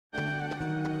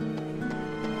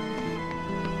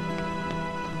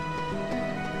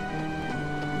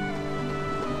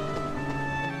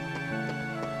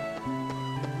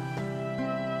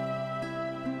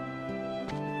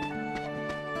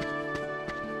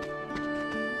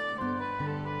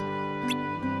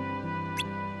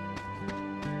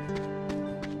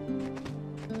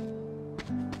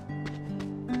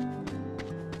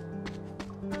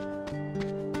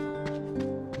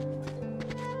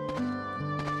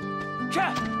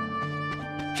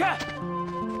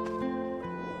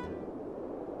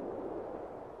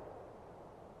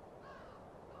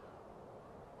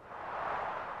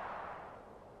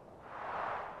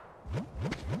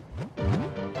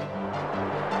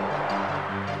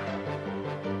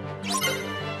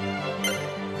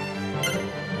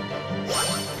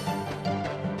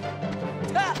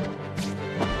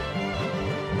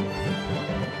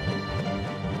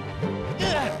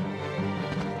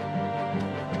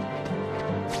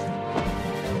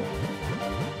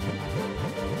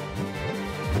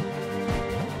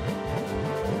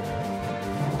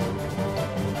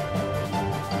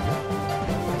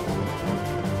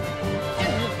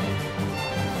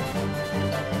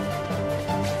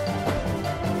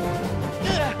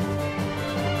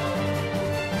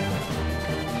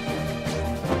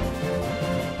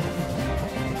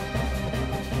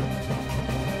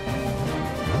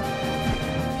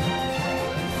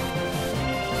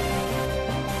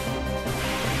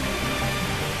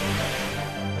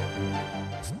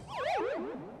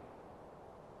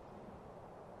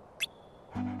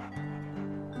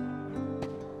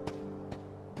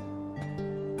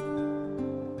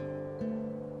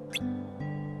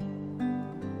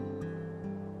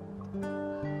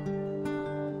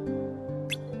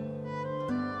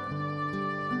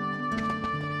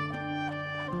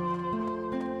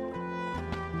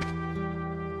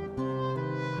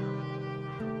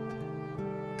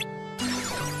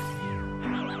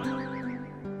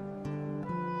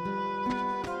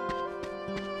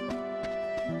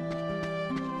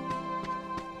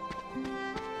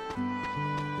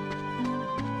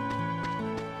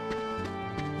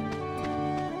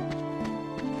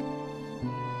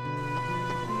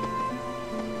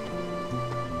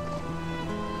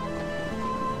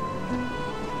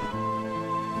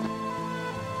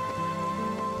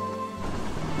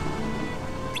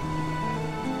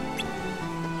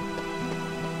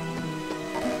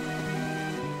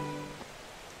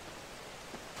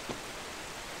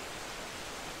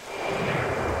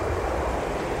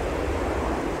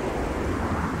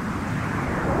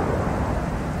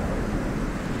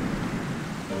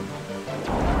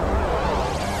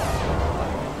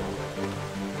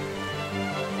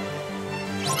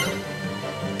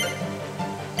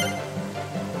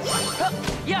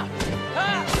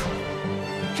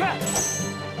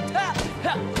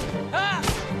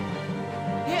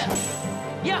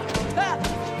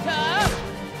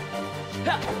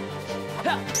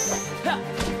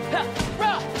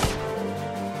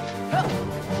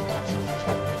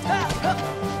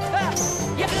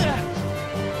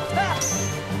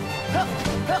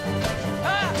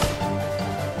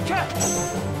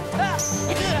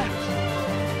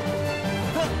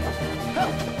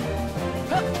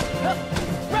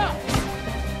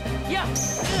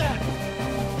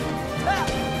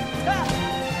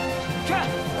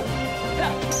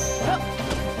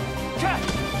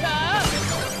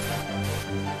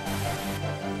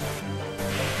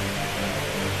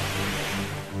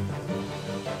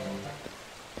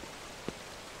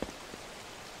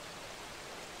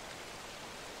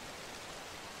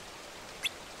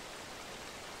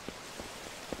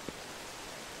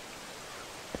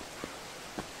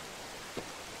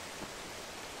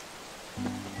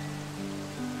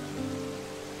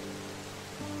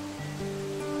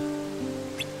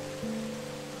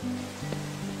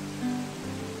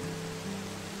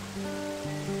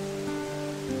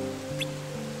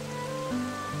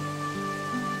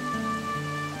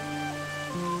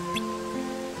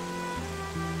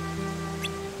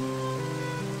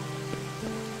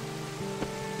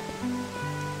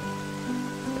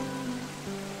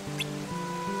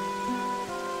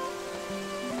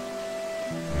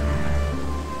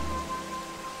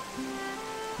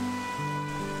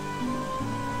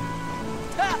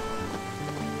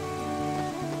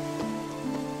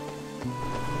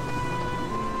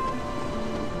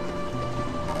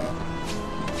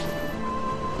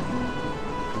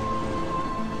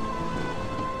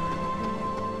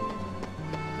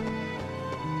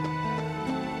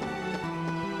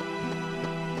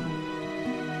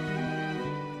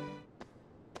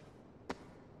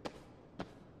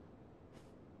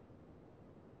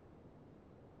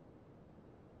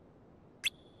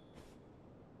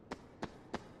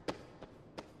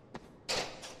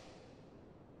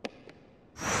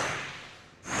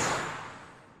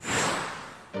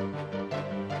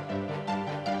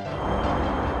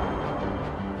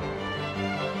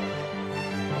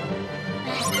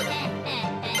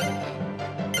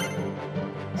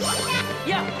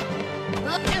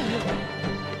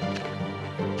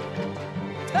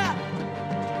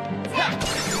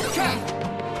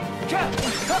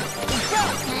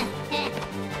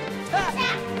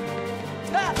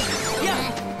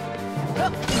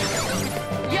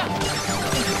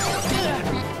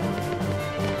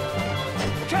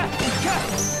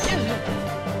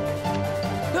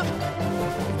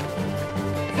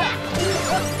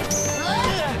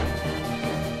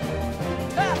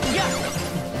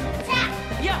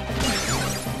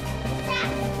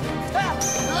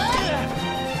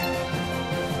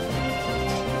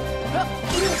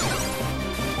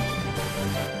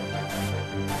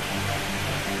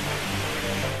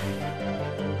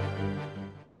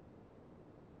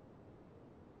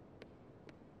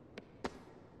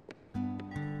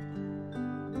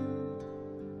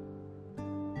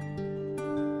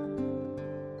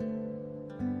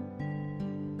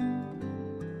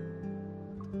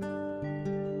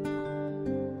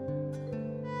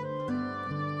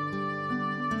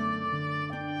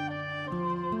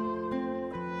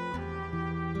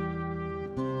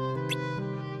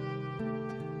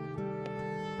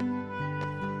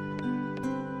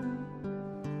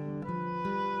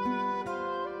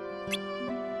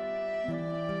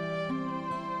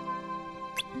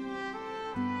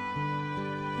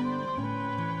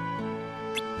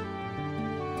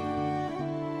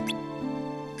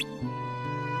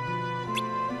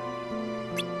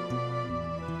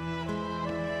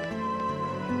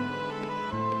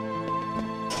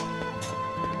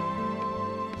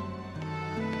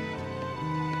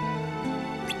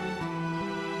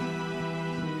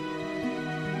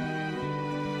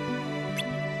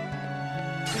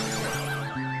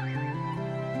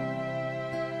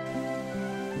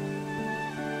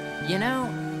You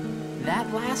know,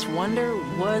 that last wonder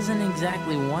wasn't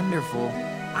exactly wonderful.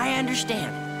 I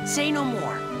understand. Say no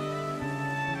more.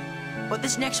 But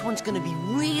this next one's gonna be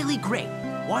really great.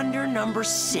 Wonder number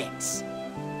 6.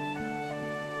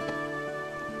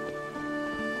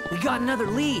 We got another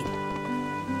lead.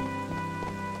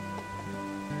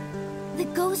 The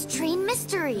ghost train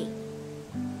mystery.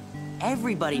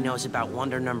 Everybody knows about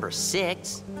wonder number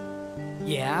 6.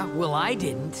 Yeah, well, I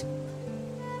didn't.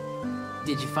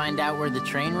 Did you find out where the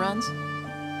train runs?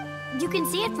 You can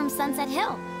see it from Sunset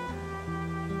Hill.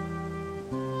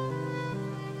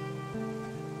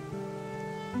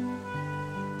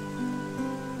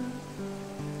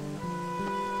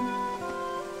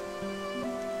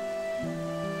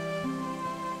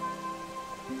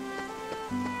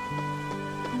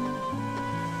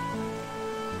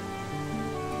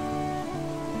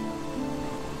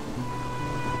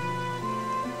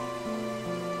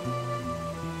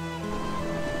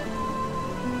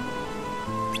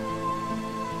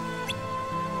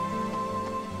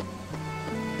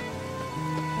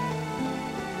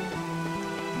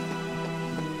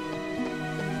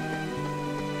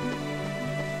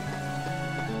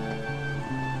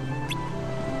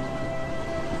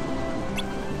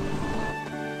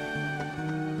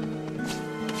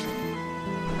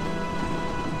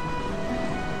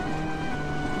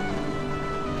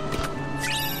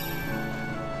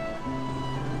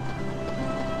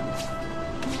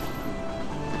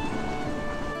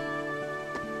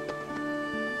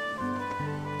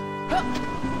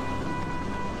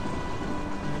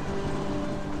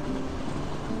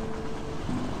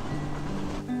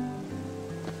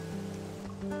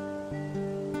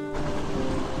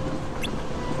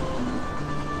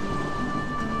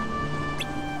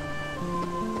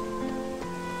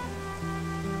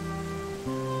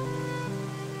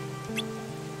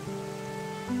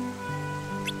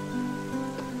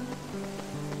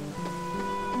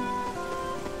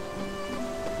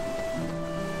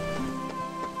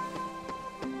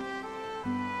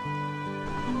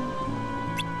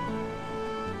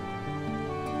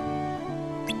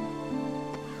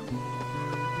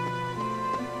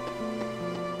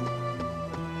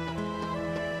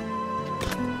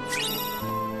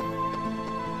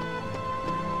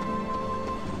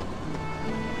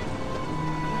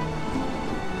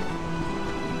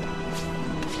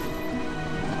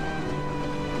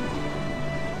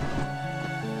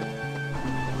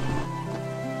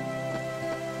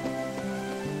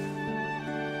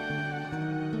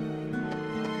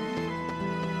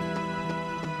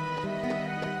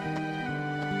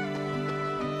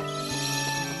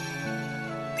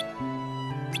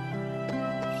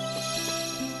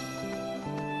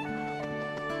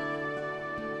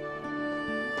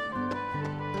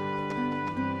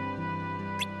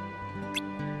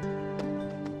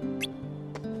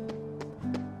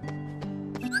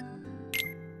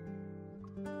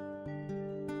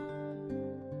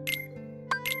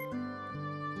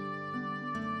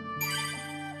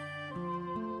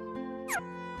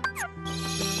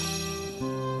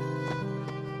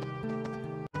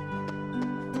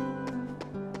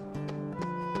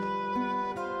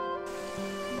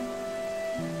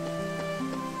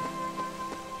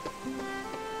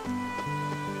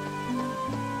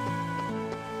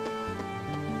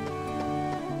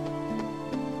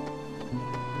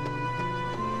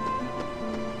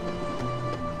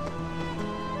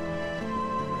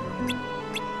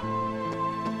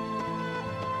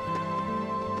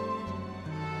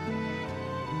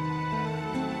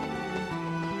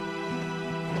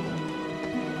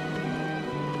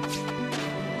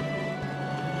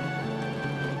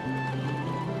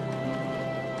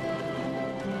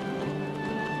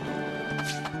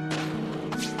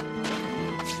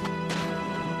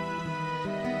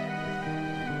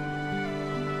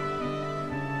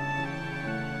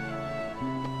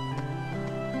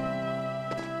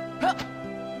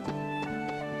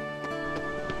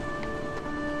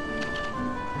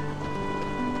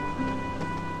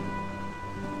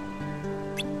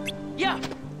 Yeah.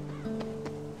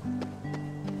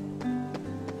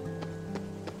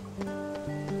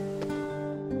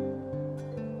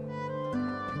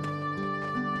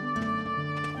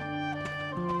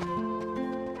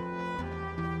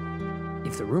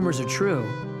 If the rumors are true,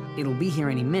 it'll be here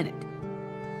any minute.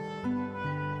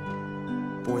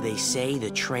 For they say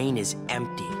the train is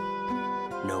empty.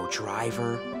 No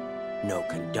driver, no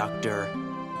conductor,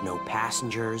 no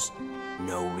passengers,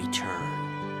 no return.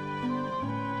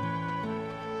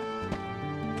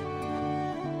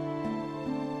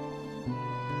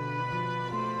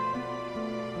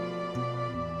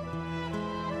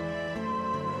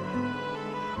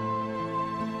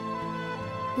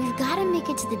 We've got to make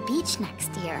it to the beach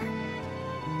next year.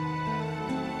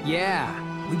 Yeah,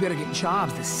 we better get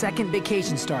jobs the second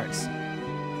vacation starts.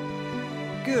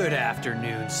 Good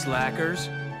afternoon, slackers.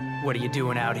 What are you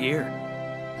doing out here?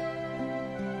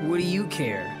 What do you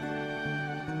care?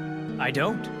 I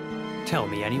don't. Tell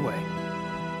me anyway.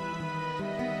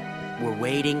 We're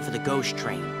waiting for the ghost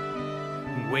train.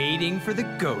 Waiting for the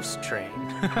ghost train.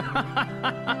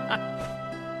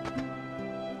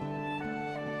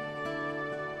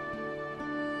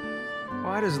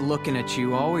 Why does looking at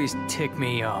you always tick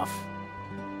me off?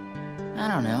 I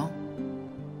don't know.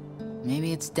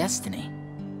 Maybe it's destiny.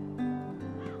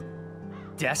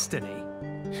 Destiny?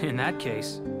 In that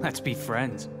case, let's be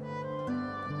friends.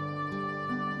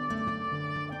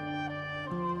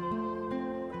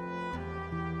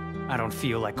 I don't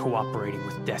feel like cooperating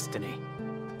with destiny.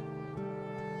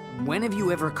 When have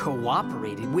you ever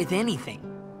cooperated with anything?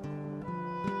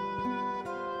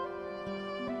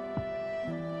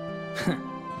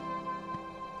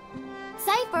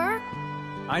 Cypher!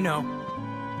 I know.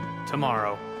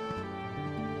 Tomorrow.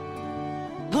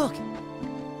 Look!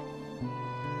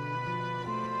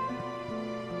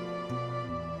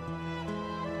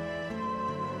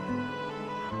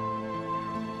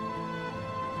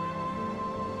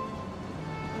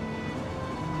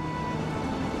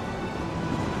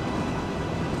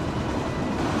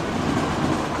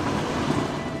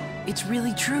 It's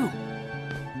really true.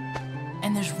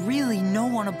 And there's really no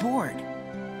one aboard.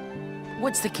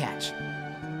 What's the catch?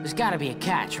 There's gotta be a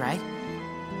catch, right?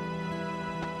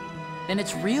 Then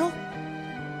it's real?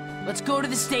 Let's go to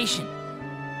the station.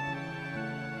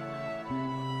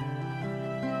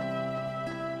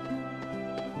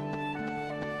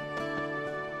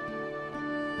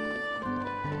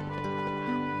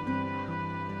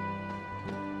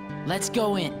 Let's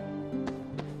go in.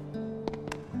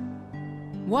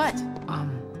 What?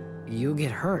 You'll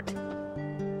get hurt.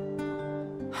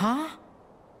 Huh?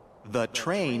 The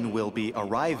train will be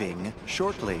arriving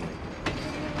shortly.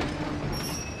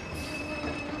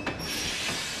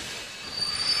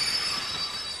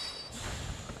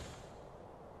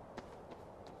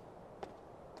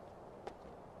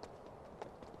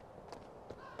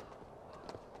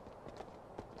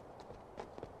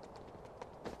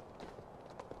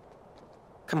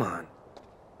 Come on,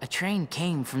 A train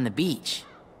came from the beach.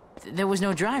 There was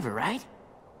no driver, right?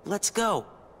 let's go.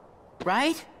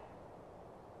 Right?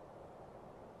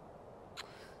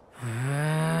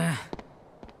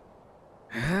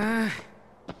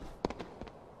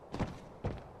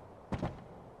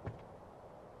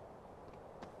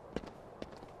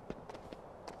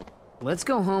 Let's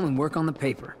go home and work on the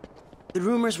paper. The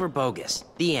rumors were bogus.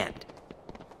 The end.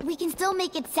 We can still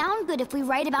make it sound good if we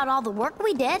write about all the work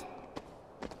we did.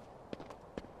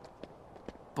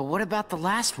 But what about the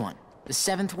last one? The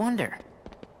seventh wonder?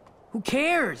 Who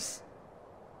cares?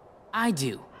 I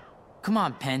do. Come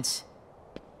on, Pence.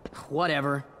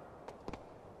 Whatever.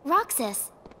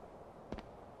 Roxas,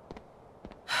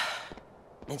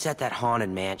 It's at that haunted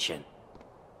mansion.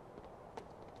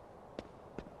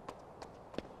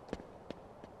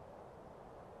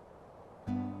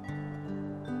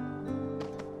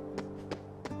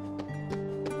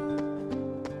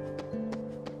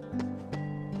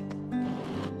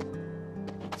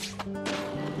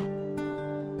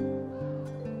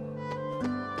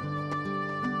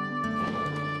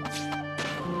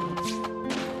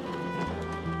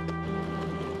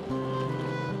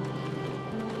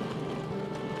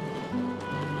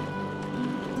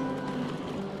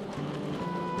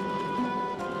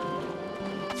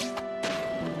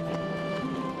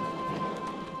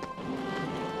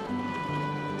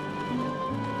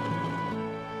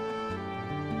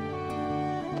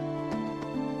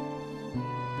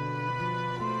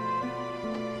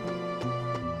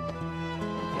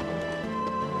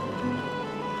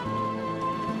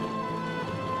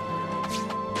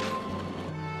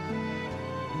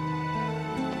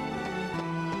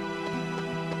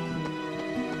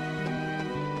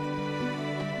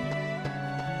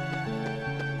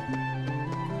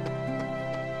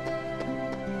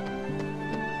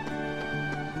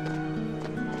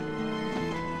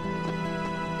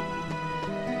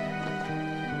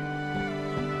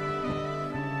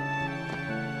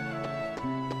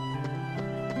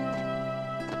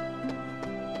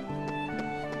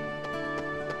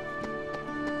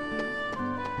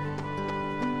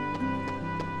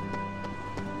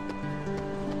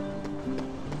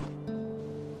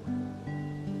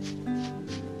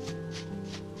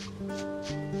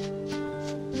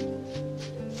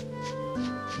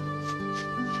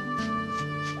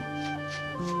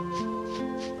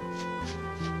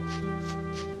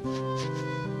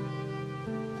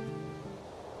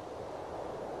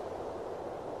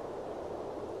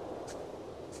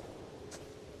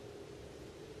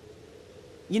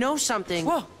 You know something?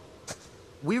 Whoa!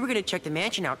 We were gonna check the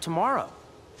mansion out tomorrow.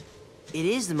 It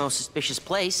is the most suspicious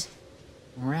place.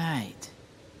 Right.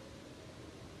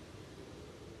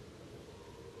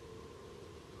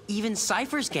 Even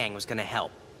Cypher's gang was gonna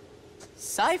help.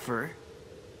 Cypher?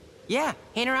 Yeah,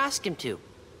 Hayner asked him to.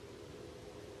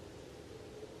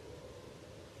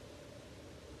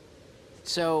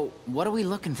 So, what are we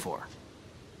looking for?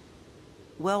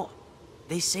 Well,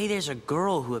 they say there's a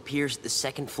girl who appears at the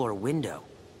second floor window,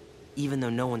 even though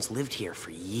no one's lived here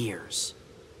for years.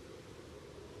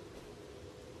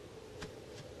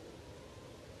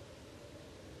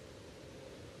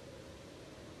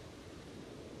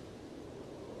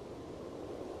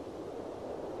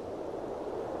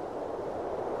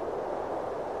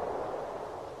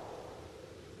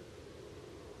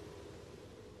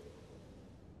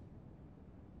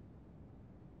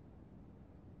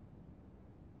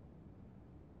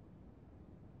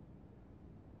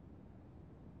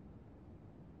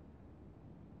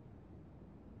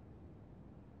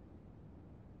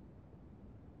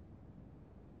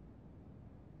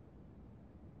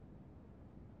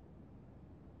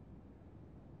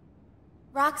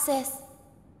 Roxas.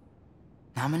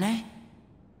 Naminé?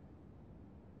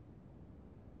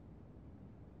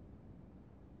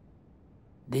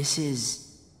 This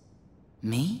is...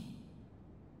 me?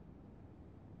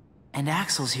 And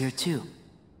Axel's here too.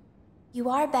 You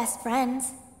are best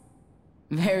friends.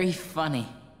 Very funny.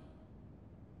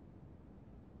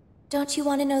 Don't you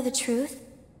want to know the truth?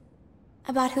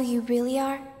 About who you really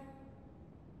are?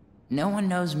 No one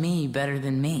knows me better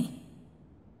than me.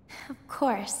 Of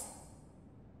course.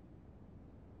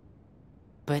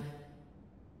 But...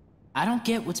 I don't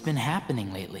get what's been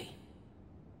happening lately.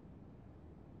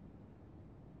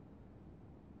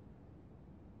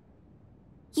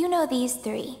 You know these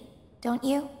three, don't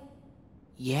you?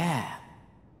 Yeah.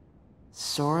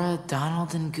 Sora,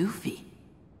 Donald, and Goofy.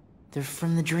 They're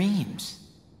from the dreams.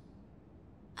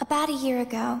 About a year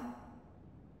ago,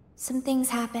 some things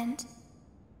happened.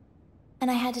 And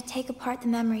I had to take apart the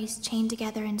memories chained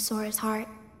together in Sora's heart.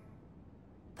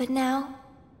 But now,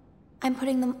 I'm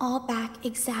putting them all back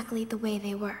exactly the way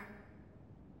they were.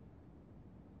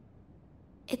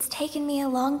 It's taken me a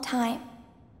long time,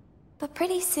 but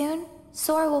pretty soon,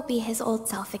 Sora will be his old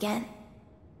self again.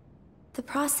 The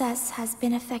process has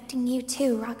been affecting you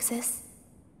too, Roxas.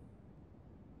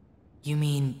 You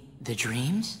mean the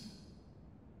dreams?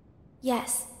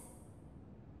 Yes.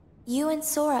 You and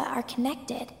Sora are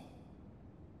connected.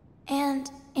 And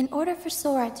in order for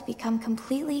Sora to become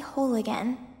completely whole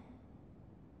again,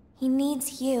 he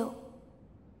needs you.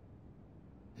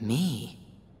 Me?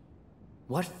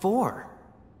 What for?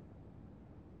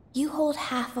 You hold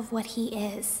half of what he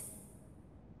is.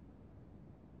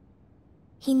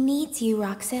 He needs you,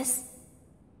 Roxas.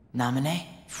 Naminé?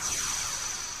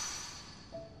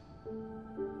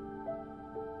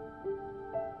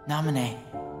 Naminé.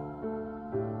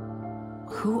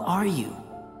 Who are you?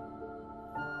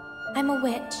 I'm a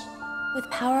witch, with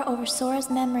power over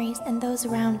Sora's memories and those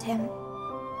around him.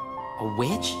 A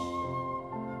witch?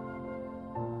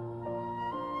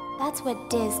 That's what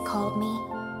Diz called me.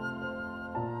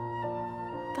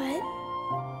 But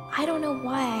I don't know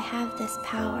why I have this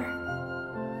power.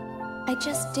 I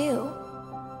just do.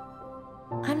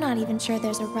 I'm not even sure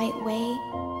there's a right way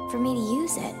for me to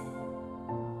use it.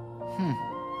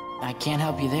 I can't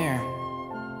help you there.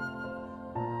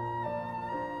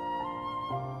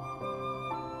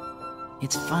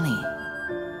 It's funny.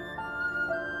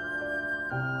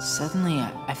 Suddenly,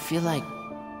 I feel like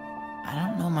I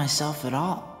don't know myself at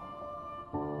all.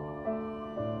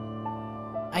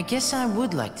 I guess I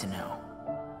would like to know.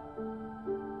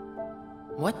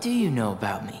 What do you know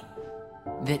about me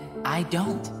that I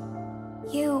don't?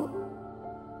 You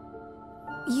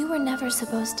were never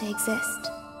supposed to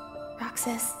exist,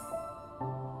 Roxas.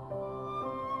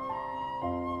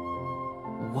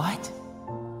 What?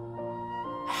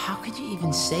 How could you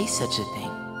even say such a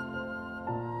thing?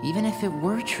 Even if it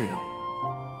were true.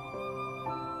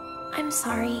 I'm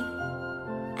sorry.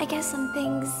 I guess some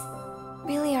things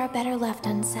really are better left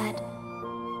unsaid.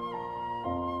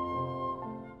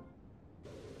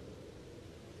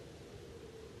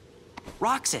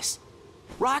 Roxas!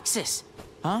 Roxas!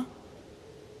 Huh?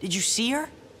 Did you see her?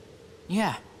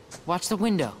 Yeah. Watch the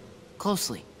window.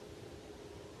 Closely.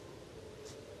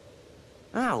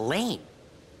 Ah, lame.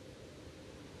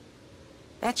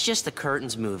 That's just the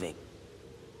curtains moving.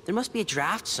 There must be a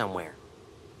draft somewhere.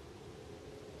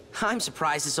 I'm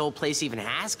surprised this old place even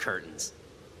has curtains.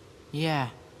 Yeah.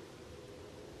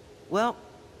 Well,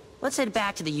 let's head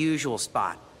back to the usual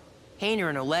spot. Hayner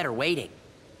and Olette are waiting.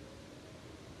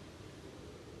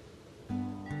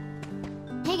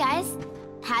 guys.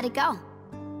 How'd it go?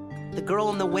 The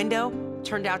girl in the window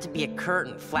turned out to be a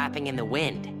curtain flapping in the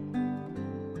wind.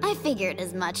 I figured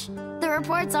as much. The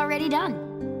report's already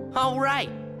done. All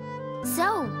right.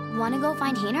 So, wanna go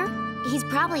find Hayner? He's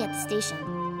probably at the station.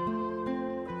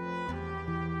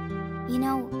 You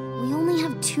know, we only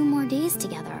have 2 more days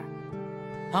together.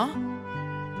 Huh?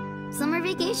 Summer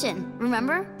vacation,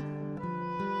 remember?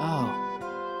 Oh.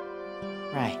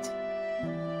 Right.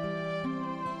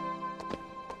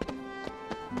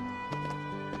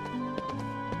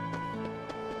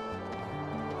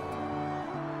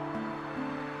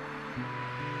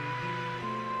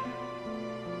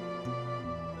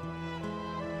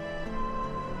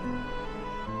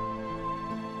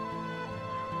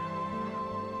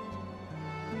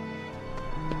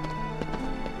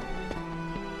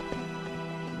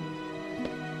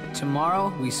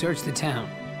 Tomorrow, we search the town.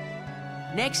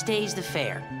 Next day's the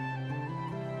fair.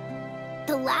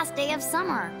 The last day of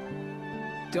summer.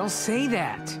 Don't say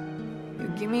that.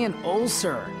 You'll give me an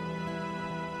ulcer.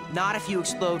 Not if you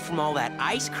explode from all that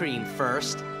ice cream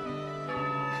first.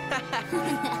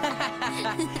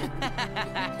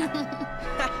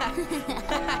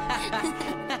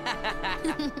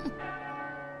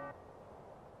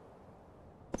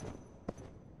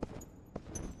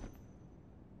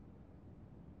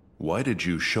 Why did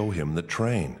you show him the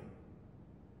train?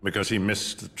 Because he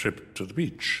missed the trip to the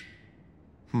beach.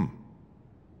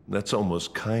 That's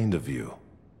almost kind of you.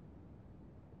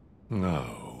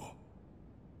 No.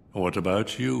 What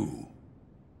about you?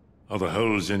 Are the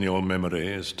holes in your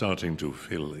memory starting to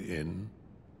fill in?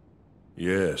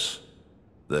 Yes.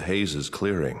 The haze is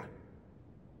clearing.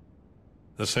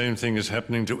 The same thing is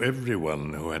happening to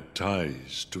everyone who had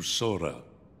ties to Sora.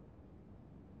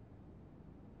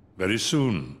 Very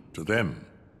soon, to them,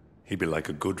 he'd be like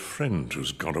a good friend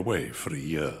who's gone away for a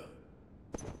year.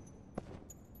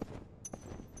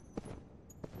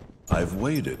 I've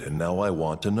waited, and now I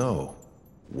want to know.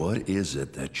 What is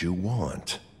it that you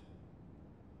want?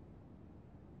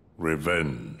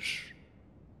 Revenge.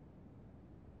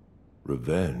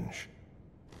 Revenge?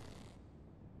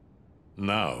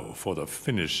 Now for the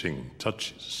finishing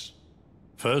touches.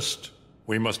 First,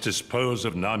 we must dispose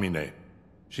of Namine.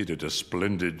 She did a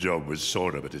splendid job with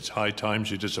Sora, but it's high time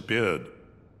she disappeared.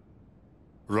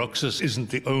 Roxas isn't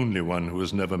the only one who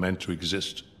was never meant to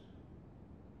exist.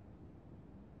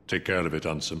 Take care of it,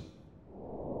 Ansem.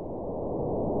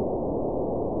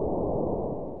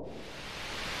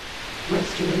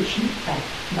 Restoration at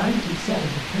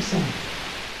 97%.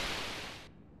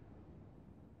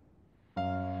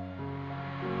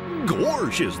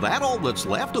 Gorge, is that all that's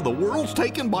left of the worlds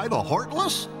taken by the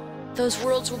Heartless? Those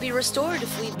worlds will be restored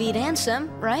if we beat Ansem,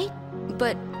 right?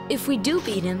 But if we do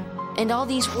beat him, and all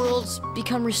these worlds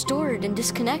become restored and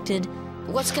disconnected,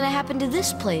 what's gonna happen to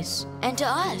this place, and to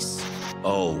us?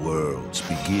 All worlds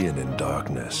begin in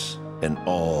darkness, and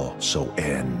all so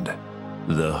end.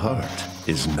 The heart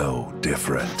is no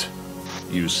different.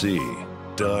 You see,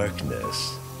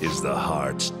 darkness is the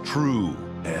heart's true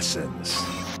essence.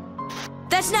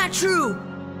 That's not true!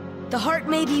 The heart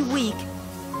may be weak,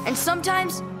 and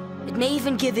sometimes it may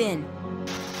even give in.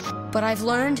 But I've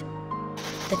learned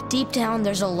that deep down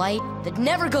there's a light that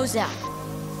never goes out.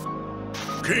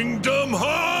 Kingdom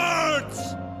Hearts!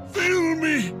 Fill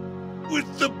me with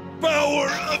the power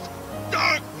of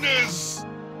darkness!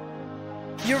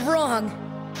 You're wrong.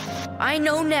 I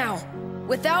know now,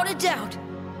 without a doubt.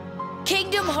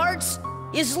 Kingdom Hearts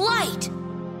is light!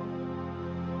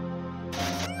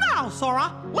 Now,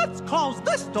 Sora, let's close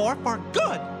this door for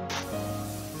good!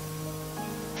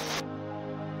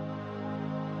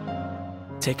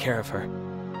 Take care of her.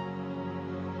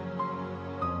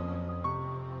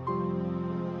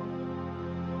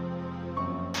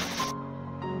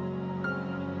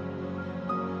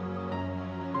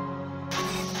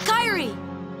 Kairi!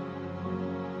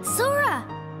 Sora!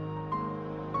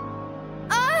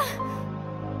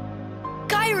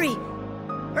 Kairi!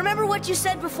 Remember what you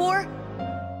said before?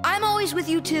 I'm always with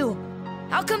you too.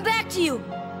 I'll come back to you.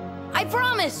 I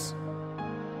promise!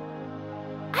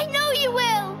 I know you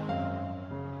will!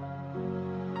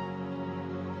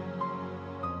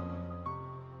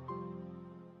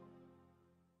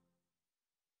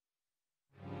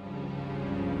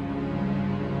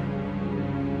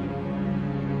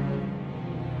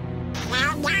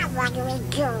 Now what do we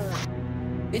do?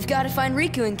 We've got to find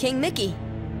Riku and King Mickey.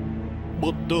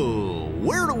 But,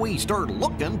 where do we start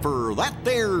looking for that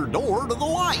there door to the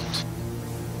light?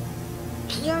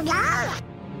 You know?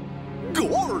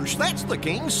 Gorge, that's the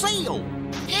King's seal!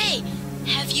 Hey,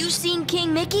 have you seen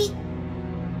King Mickey?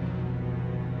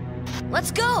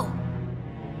 Let's go!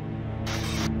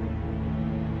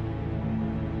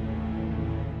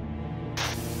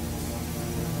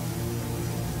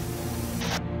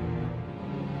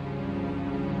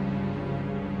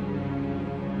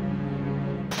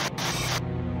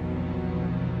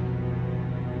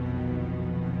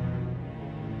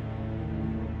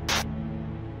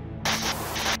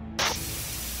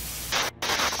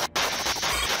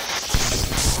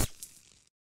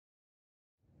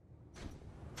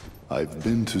 I've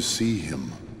been to see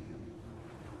him.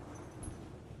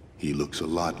 He looks a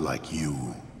lot like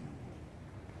you.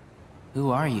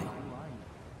 Who are you?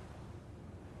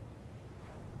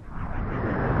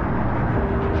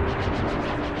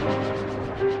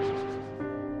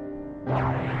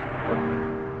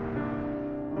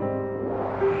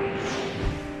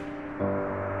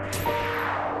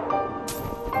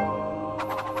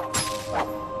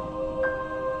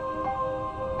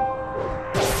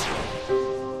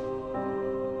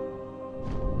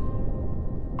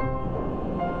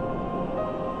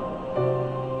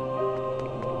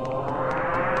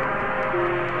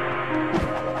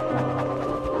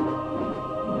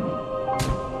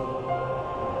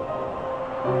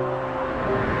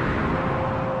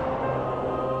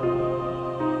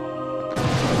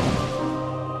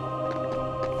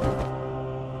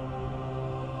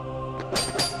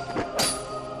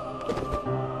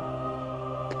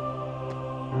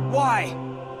 Why?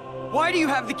 Why do you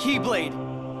have the Keyblade?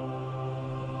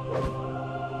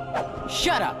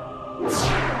 Shut up!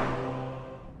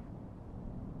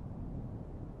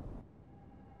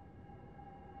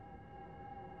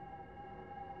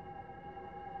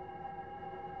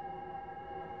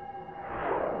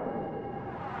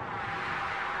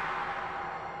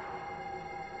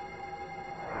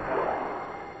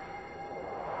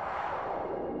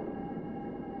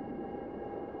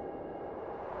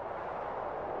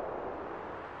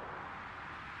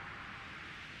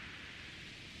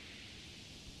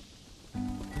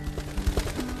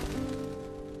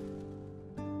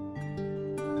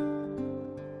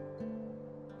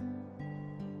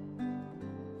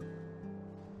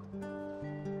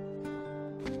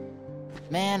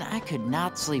 Man, I could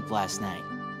not sleep last night.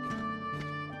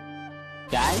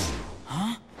 Guys?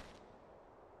 Huh?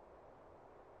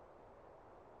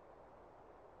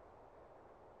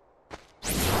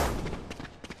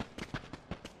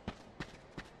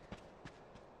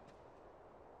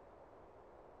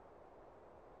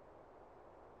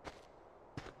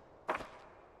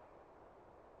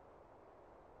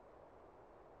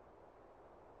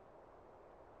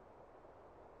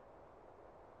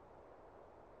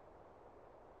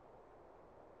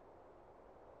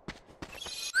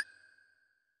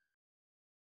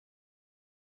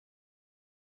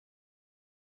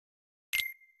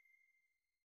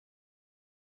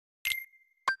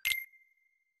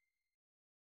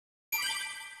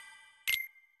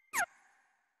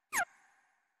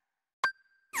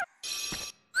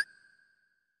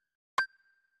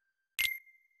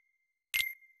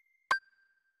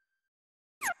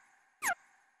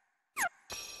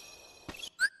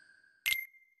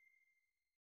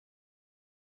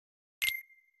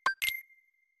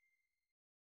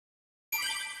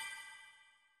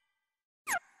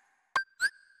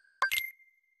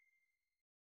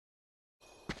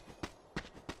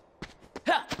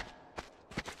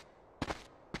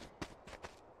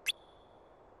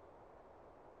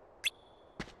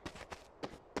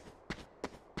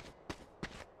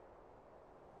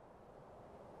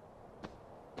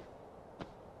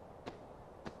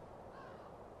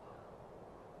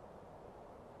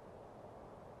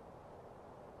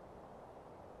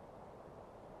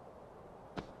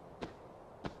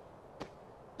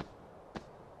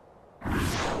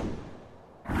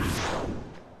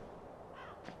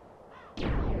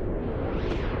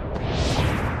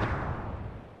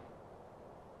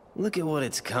 Look at what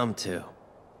it's come to.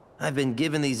 I've been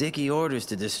given these icky orders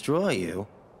to destroy you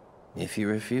if you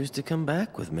refuse to come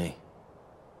back with me.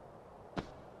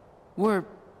 We're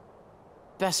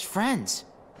best friends,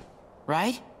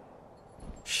 right?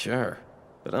 Sure,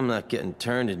 but I'm not getting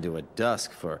turned into a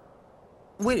dusk for...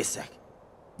 Wait a sec.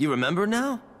 You remember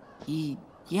now?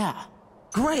 Yeah.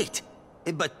 Great!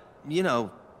 But, you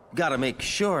know, gotta make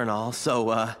sure and all,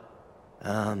 so,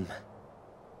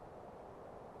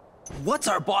 what's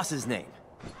our boss's name?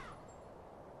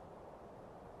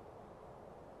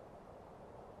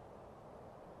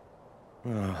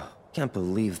 Oh, can't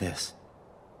believe this.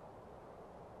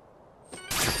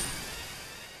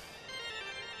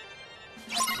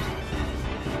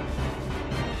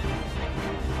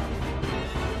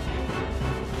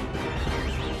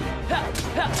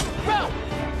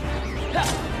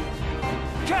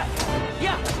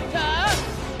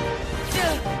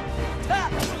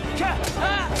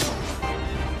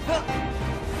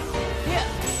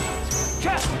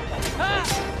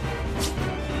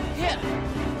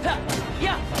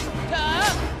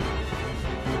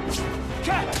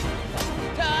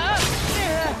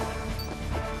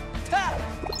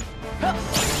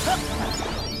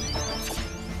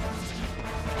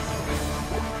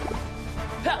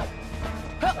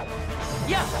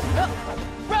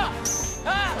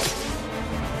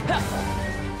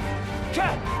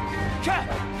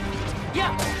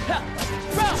 Yeah! Ha!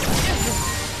 Rah!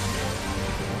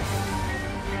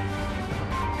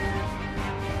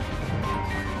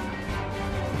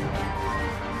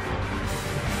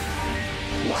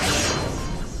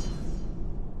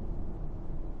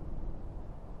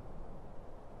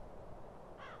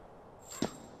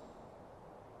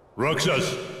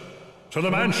 Roxas, to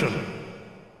the mansion.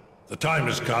 The time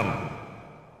has come.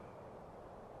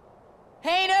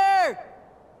 Hayner!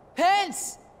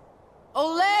 Pence!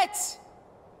 Olette!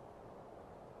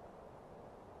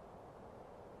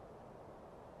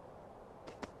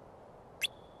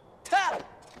 Tap!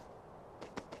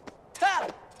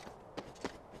 Tap!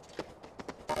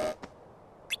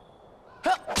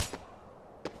 Huh.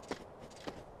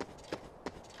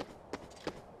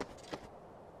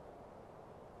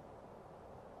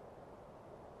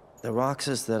 The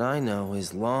Roxas that I know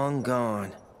is long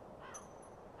gone.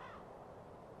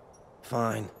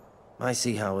 Fine. I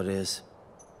see how it is.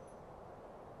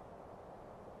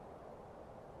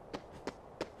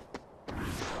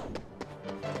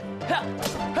 Ha!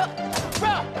 Ha!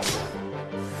 Rah!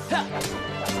 Ha!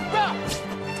 Rah!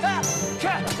 Ha!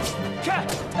 Ka! Ka!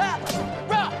 Ha!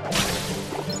 Rah!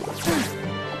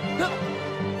 Ha!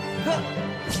 Ha!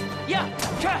 Yeah!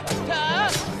 Ka! Ka!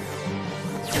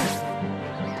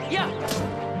 Yeah!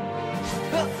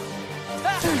 Ha!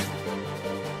 Ha!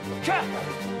 Ka!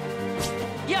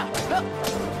 Yeah! Ha!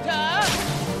 Ka!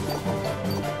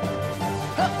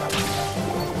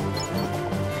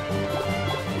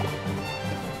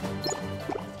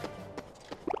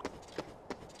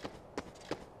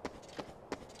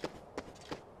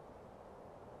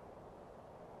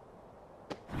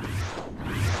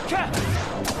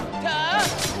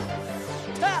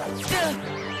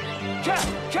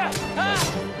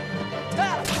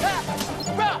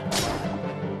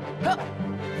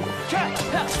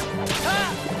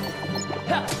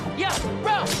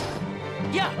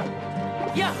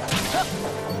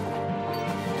 Yeah!